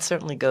mean, that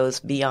certainly goes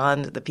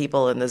beyond the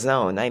people in the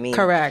Zone. I mean,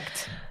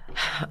 correct.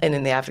 And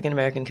in the African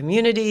American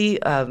community,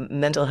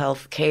 mental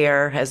health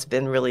care has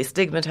been really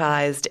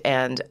stigmatized.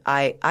 And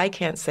I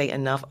can't say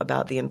enough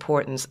about the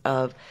importance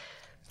of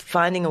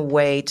finding a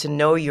way to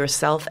know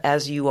yourself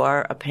as you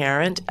are a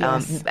parent,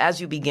 Yes. as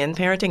you begin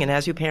parenting and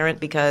as you parent,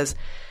 because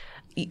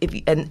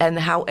and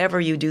however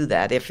you do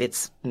that, if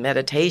it's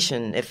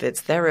meditation, if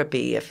it's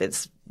therapy, if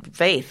it's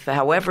faith,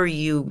 however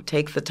you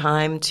take the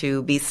time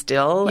to be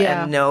still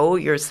Yeah. and know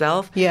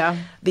yourself. Yeah.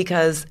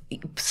 Because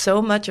so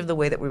much of the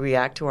way that we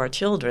react to our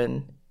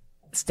children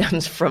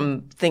stems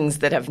from things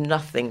that have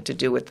nothing to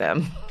do with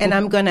them. And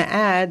I'm going to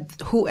add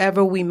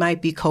whoever we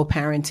might be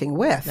co-parenting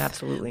with.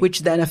 Absolutely.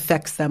 Which then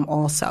affects them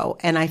also.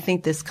 And I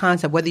think this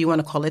concept, whether you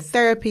want to call it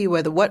therapy,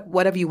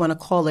 whatever you want to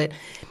call it,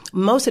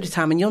 most of the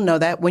time, and you'll know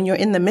that when you're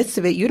in the midst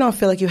of it, you don't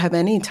feel like you have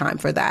any time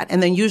for that.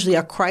 And then usually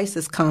a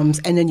crisis comes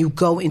and then you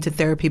go into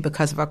therapy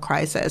because of a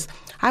crisis.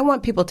 I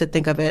want people to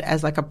think of it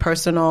as like a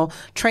personal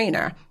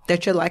trainer,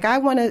 that you're like, I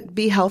want to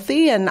be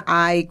healthy and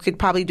I could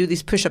probably do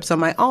these push-ups on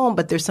my own,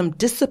 but there's some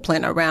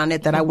discipline around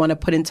it that I want to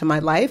put into my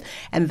life.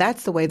 And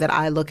that's the way that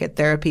I look at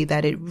therapy,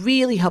 that it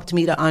really helped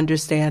me to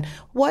understand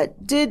what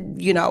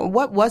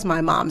was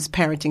my mom's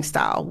parenting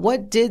style?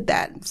 What did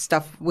that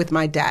stuff with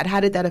my dad? How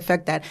did that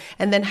affect that?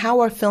 And then how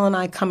are Phil and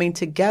I coming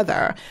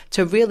together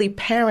to really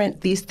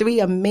parent these three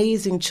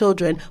amazing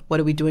children?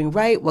 What are we doing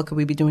right? What could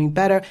we be doing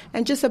better?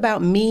 And just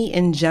about me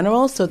in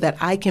general, so that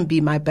I can be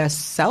my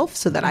best self,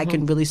 so that I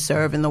can really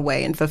serve in the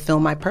way and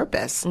fulfill my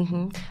purpose.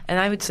 And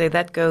I would say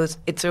that goes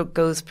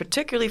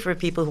particularly for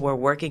people who are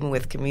working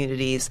with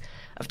communities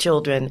of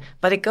children,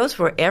 but it goes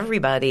for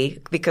everybody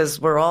because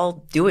we're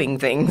all doing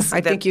things.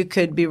 I think you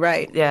could be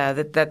right. Yeah,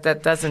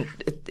 that doesn't,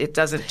 it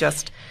doesn't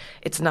just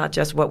it's not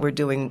just what we're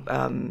doing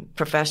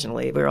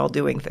professionally. We're all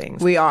doing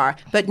things. We are.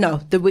 But no,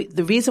 the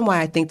reason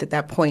why I think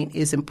that point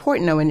is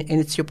important, though, and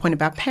it's your point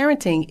about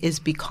parenting, is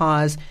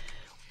because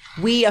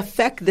we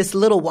affect this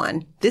little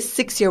one. This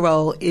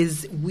 6-year-old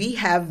we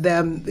have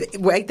them,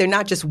 right? They're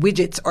not just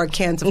widgets or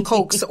cans of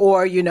Cokes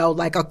or,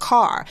 like a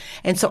car.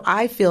 And so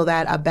I feel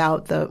that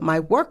about my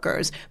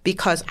workers,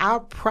 because our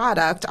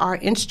product, our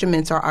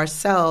instruments are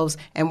ourselves,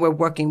 and we're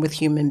working with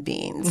human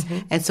beings.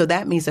 Mm-hmm. And so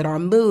that means that our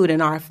mood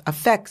and our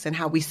effects and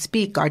how we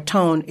speak, our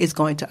tone is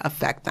going to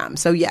affect them.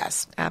 So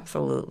yes.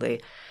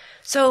 Absolutely.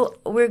 So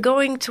we're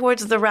going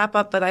towards the wrap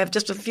up, but I have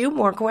just a few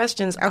more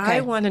questions. Okay.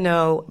 I want to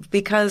know,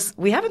 because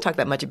we haven't talked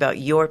that much about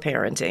your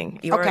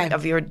parenting,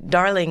 of your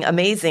darling,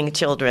 amazing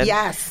children.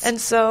 Yes. And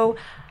so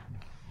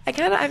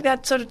I've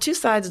got sort of two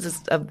sides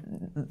of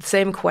the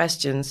same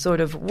question.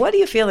 Sort of, what do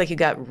you feel like you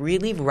got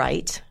really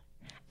right?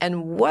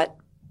 And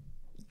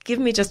give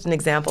me just an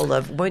example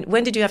of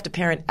when did you have to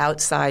parent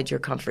outside your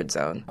comfort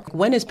zone?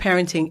 When is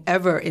parenting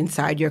ever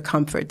inside your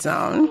comfort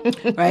zone,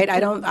 right?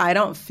 I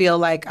don't feel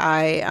like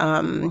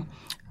I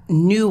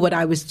knew what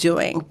I was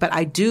doing, but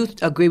I do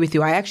agree with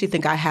you. I actually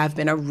think I have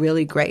been a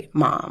really great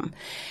mom.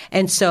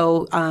 And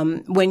so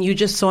when you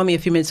just saw me a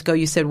few minutes ago,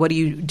 you said, what are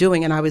you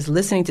doing? And I was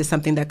listening to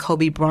something that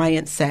Kobe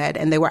Bryant said,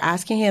 and they were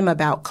asking him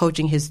about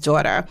coaching his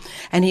daughter.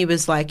 And he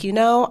was like,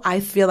 I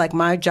feel like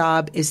my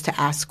job is to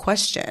ask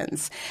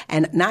questions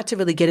and not to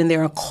really get in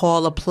there and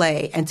call a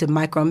play and to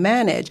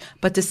micromanage,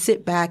 but to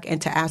sit back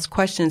and to ask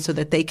questions so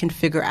that they can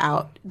figure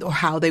out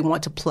how they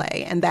want to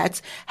play. And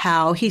that's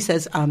how he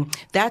says,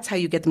 that's how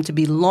you get them to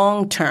be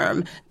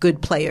long-term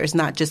good players,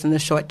 not just in the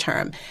short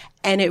term.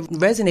 And it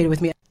resonated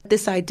with me.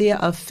 This idea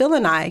of Phil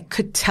and I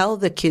could tell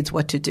the kids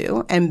what to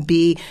do and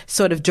be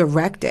sort of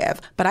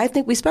directive. But I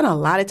think we spent a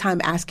lot of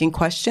time asking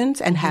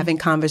questions and having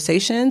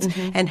conversations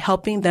and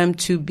helping them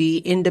to be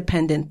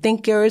independent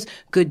thinkers,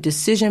 good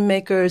decision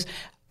makers,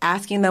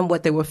 asking them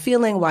what they were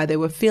feeling, why they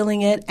were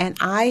feeling it. And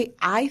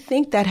I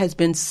think that has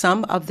been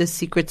some of the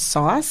secret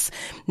sauce,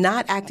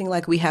 not acting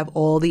like we have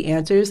all the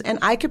answers. And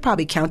I could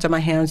probably count on my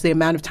hands the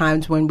amount of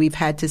times when we've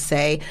had to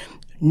say,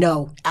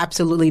 no,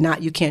 absolutely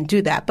not. You can't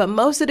do that. But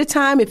most of the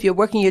time, if you're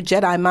working your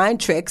Jedi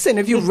mind tricks and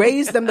if you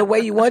raise them the way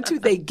you want to,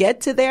 they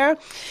get to there.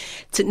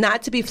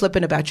 Not to be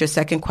flippant about your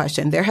second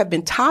question, there have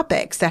been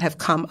topics that have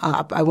come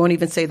up. I won't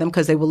even say them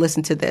because they will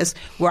listen to this,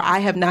 where I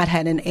have not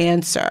had an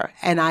answer.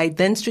 And I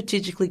then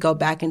strategically go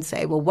back and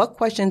say, well, what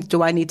questions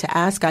do I need to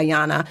ask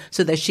Ayanna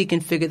so that she can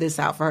figure this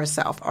out for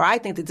herself? Or I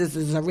think that this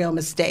is a real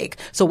mistake.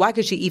 So why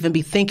could she even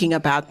be thinking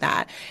about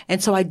that?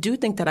 And so I do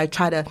think that I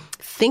try to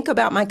think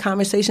about my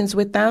conversations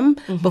with them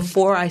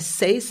before I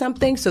say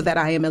something so that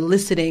I am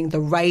eliciting the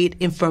right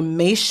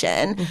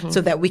information so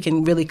that we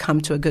can really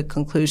come to a good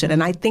conclusion.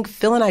 And I think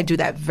Phil and I do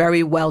that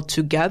very well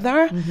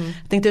together. I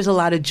think there's a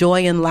lot of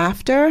joy and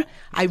laughter.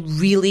 I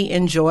really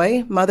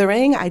enjoy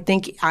mothering. I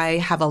think I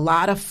have a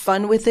lot of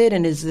fun with it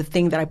and is the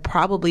thing that I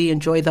probably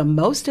enjoy the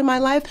most in my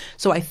life.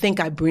 So I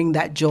think I bring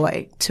that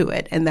joy to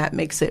it, and that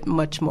makes it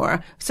much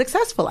more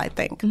successful, I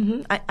think.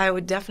 I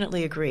would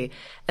definitely agree.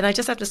 And I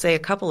just have to say a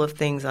couple of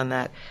things on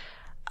that.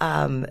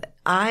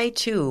 I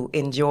too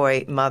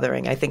enjoy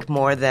mothering, I think,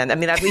 more than,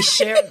 we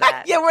share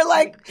that. Yeah,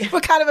 we're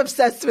kind of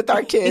obsessed with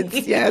our kids.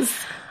 Yes.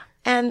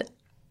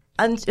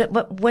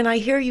 But when I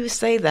hear you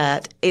say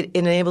that, it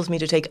enables me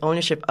to take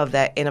ownership of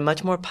that in a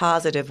much more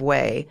positive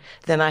way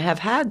than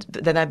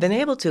I've been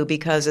able to,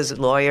 because as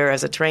a lawyer,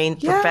 as a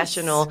trained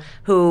professional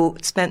who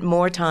spent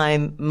more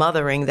time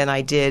mothering than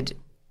I did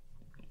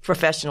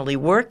professionally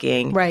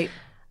working. Right.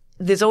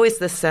 There's always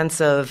this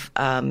sense of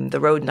the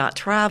road not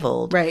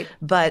traveled. Right.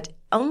 But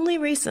only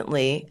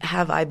recently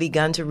have I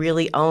begun to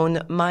really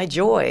own my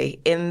joy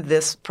in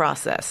this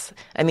process.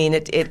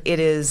 It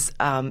is,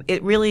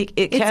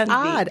 it can be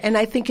odd. And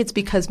I think it's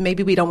because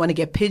maybe we don't want to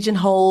get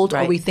pigeonholed,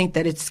 right, or we think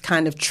that it's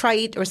kind of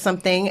trite or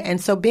something.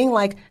 And so being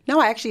like, no,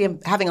 I actually am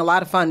having a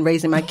lot of fun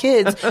raising my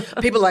kids.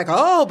 People are like,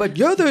 oh, but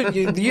you're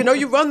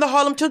you run the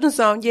Harlem Children's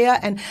Zone. Yeah.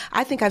 And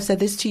I think I've said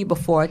this to you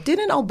before.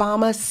 Didn't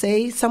Obama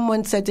say,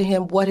 someone said to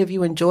him, what have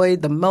you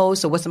enjoyed the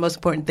most, or what's the most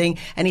important thing?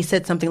 And he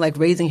said something like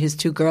raising his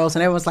 2 girls.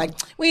 And everyone's like,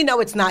 we know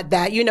it's not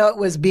that. It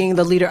was being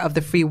the leader of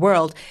the free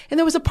world. And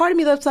there was a part of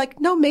me that's like,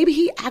 no, maybe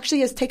he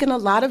actually has taken a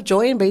lot of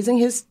joy in raising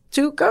his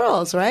 2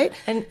 girls, right?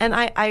 And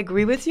I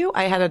agree with you.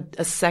 I had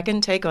a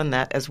second take on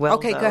that as well.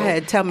 Okay, though. Go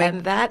ahead. Tell me.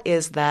 And that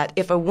is that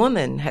if a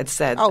woman had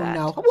said that. Oh,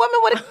 no. A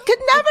woman could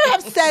never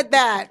have said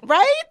that,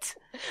 right?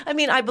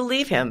 I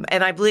believe him,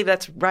 and I believe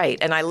that's right.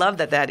 And I love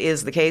that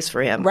is the case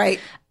for him. Right.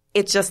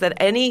 It's just that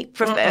any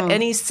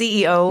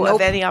CEO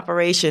of any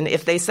operation,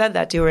 if they said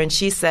that to her and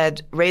she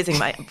said, raising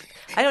my...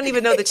 I don't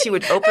even know that she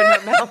would open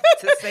her mouth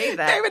to say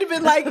that. They would have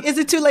been like, is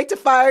it too late to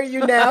fire you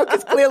now?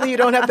 Because clearly you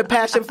don't have the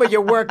passion for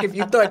your work if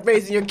you thought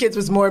raising your kids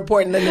was more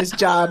important than this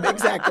job.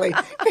 Exactly.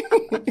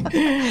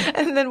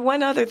 And then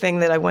one other thing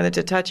that I wanted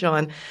to touch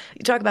on,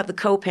 you talk about the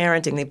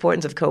co-parenting, the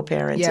importance of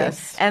co-parenting.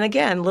 Yes. And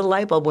again, a little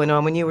light bulb went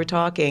on when you were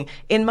talking.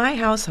 In my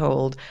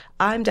household,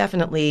 I'm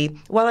definitely,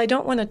 while I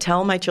don't want to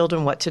tell my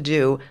children what to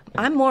do,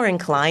 I'm more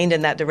inclined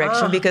in that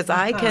direction because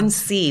I can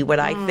see what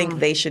I think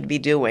they should be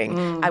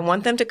doing. I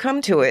want them to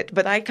come to it,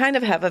 but I kind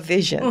of have a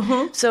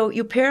vision. So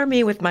you pair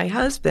me with my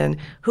husband,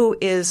 who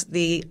is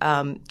the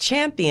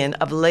champion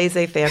of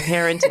laissez-faire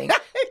parenting.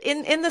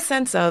 In the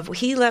sense of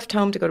he left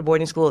home to go to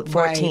boarding school at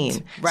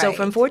 14. Right. So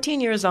from 14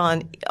 years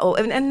on,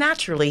 and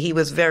naturally he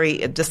was very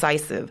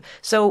decisive.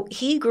 So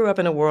he grew up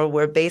in a world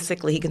where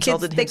basically he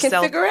consulted Kids,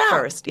 himself they can figure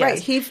out. first. Yes. Right.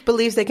 He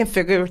believes they can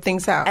figure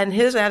things out. And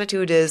his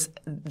attitude is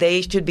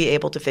they should be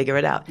able to figure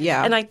it out.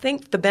 Yeah. And I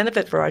think the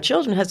benefit for our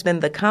children has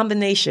been the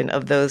combination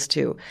of those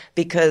two,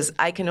 because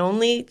I can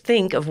only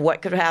think of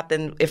what could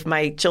happen if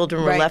my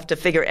children were left to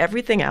figure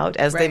everything out,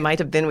 as they might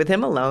have been with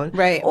him alone.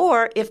 Right.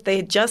 Or if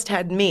they just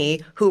had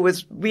me, who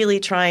was really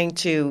trying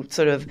to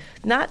sort of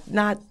not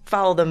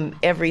follow them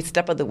every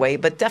step of the way,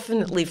 but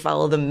definitely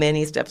follow them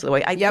many steps of the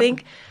way.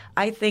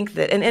 I think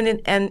that,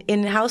 and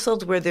in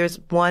households where there's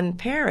one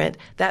parent,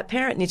 that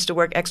parent needs to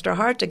work extra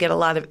hard to get a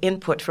lot of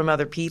input from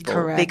other people.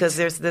 Correct. Because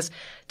there's this,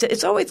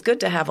 it's always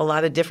good to have a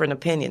lot of different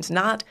opinions,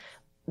 not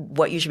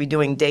what you should be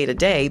doing day to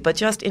day, but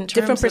just in terms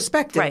Different of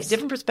perspectives. Right,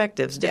 different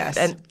perspectives. Yes.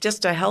 And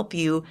just to help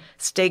you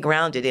stay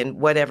grounded in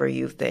whatever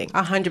you think.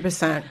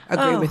 100%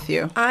 agree with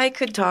you. I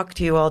could talk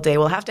to you all day.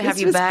 We'll have to have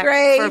This you was back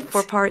great.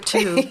 for part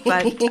 2,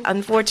 but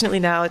unfortunately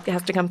now it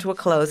has to come to a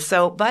close.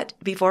 But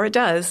before it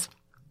does,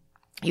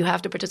 you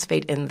have to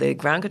participate in the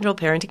Ground Control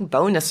Parenting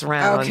bonus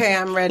round. Okay,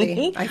 I'm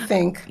ready, I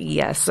think.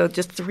 Yes, so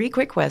just 3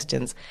 quick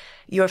questions.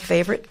 Your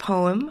favorite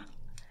poem?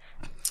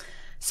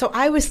 So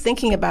I was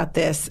thinking about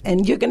this,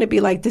 and you're going to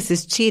be like, this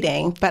is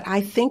cheating, but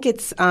I think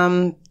it's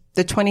the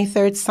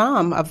 23rd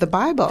Psalm of the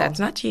Bible. That's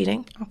not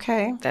cheating.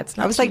 Okay. That's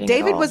not I was like, cheating at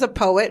David all. was a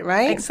poet,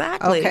 right?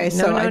 Exactly. Okay,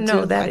 so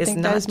no, that I is think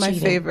not that is my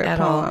cheating favorite at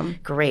all. poem.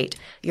 Great.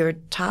 Your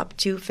top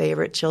 2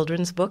 favorite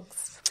children's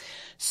books?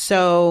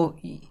 So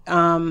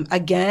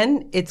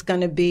again, it's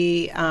going to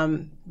be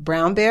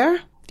Brown Bear.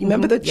 Do you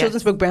remember the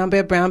children's book Brown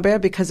Bear?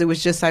 Because it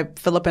was just,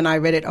 Philip and I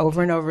read it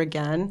over and over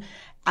again.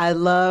 I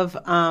love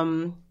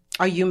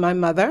Are You My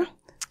Mother?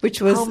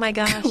 Which was Oh my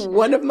gosh.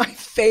 one of my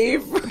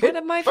favorites. One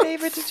of my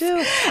favorites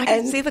too. I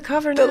can see the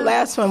cover The now.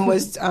 last one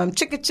was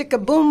Chicka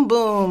Chicka Boom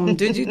Boom,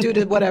 Did You Do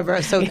the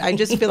Whatever. So I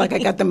just feel like I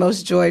got the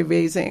most joy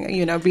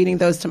reading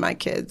those to my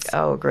kids.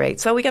 Oh,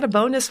 great. So we got a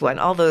bonus one.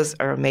 All those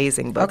are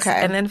amazing books.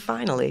 Okay. And then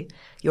finally,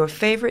 your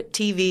favorite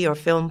TV or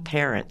film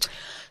parent?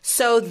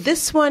 So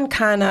this one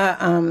kind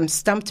of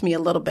stumped me a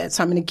little bit.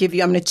 So I'm going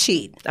to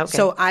cheat. Okay.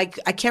 So I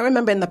can't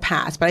remember in the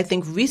past, but I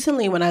think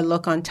recently when I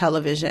look on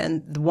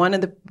television, one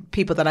of the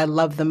people that I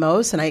love the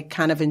most and I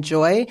kind of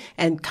enjoy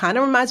and kind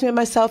of reminds me of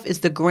myself is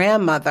the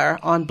grandmother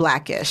on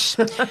Blackish.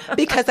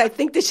 Because I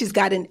think that she's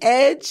got an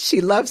edge.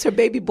 She loves her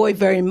baby boy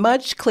very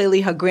much. Clearly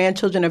her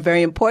grandchildren are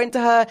very important to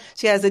her.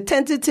 She has a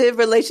tentative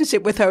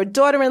relationship with her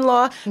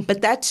daughter-in-law,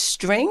 but that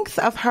strength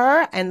of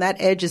her and that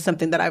edge is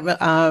something that I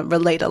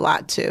relate a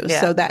lot to. Yeah.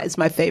 So that is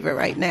my favorite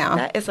right now.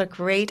 That is a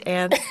great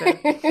answer.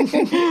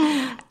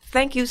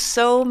 Thank you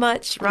so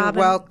much, Robin.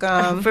 You're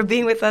welcome. For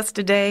being with us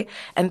today.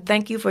 And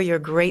thank you for your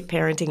great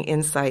parenting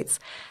insights.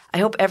 I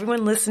hope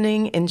everyone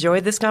listening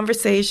enjoyed this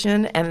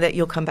conversation and that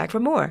you'll come back for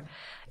more.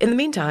 In the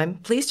meantime,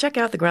 please check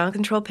out the Ground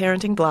Control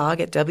Parenting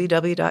blog at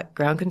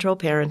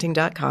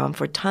www.groundcontrolparenting.com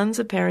for tons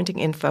of parenting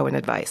info and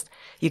advice.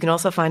 You can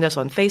also find us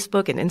on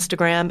Facebook and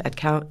Instagram at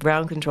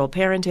Ground Control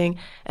Parenting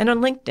and on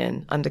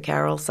LinkedIn under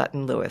Carol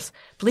Sutton Lewis.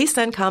 Please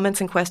send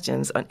comments and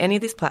questions on any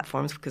of these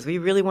platforms because we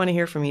really want to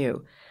hear from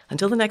you.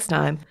 Until the next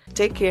time,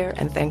 take care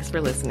and thanks for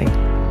listening.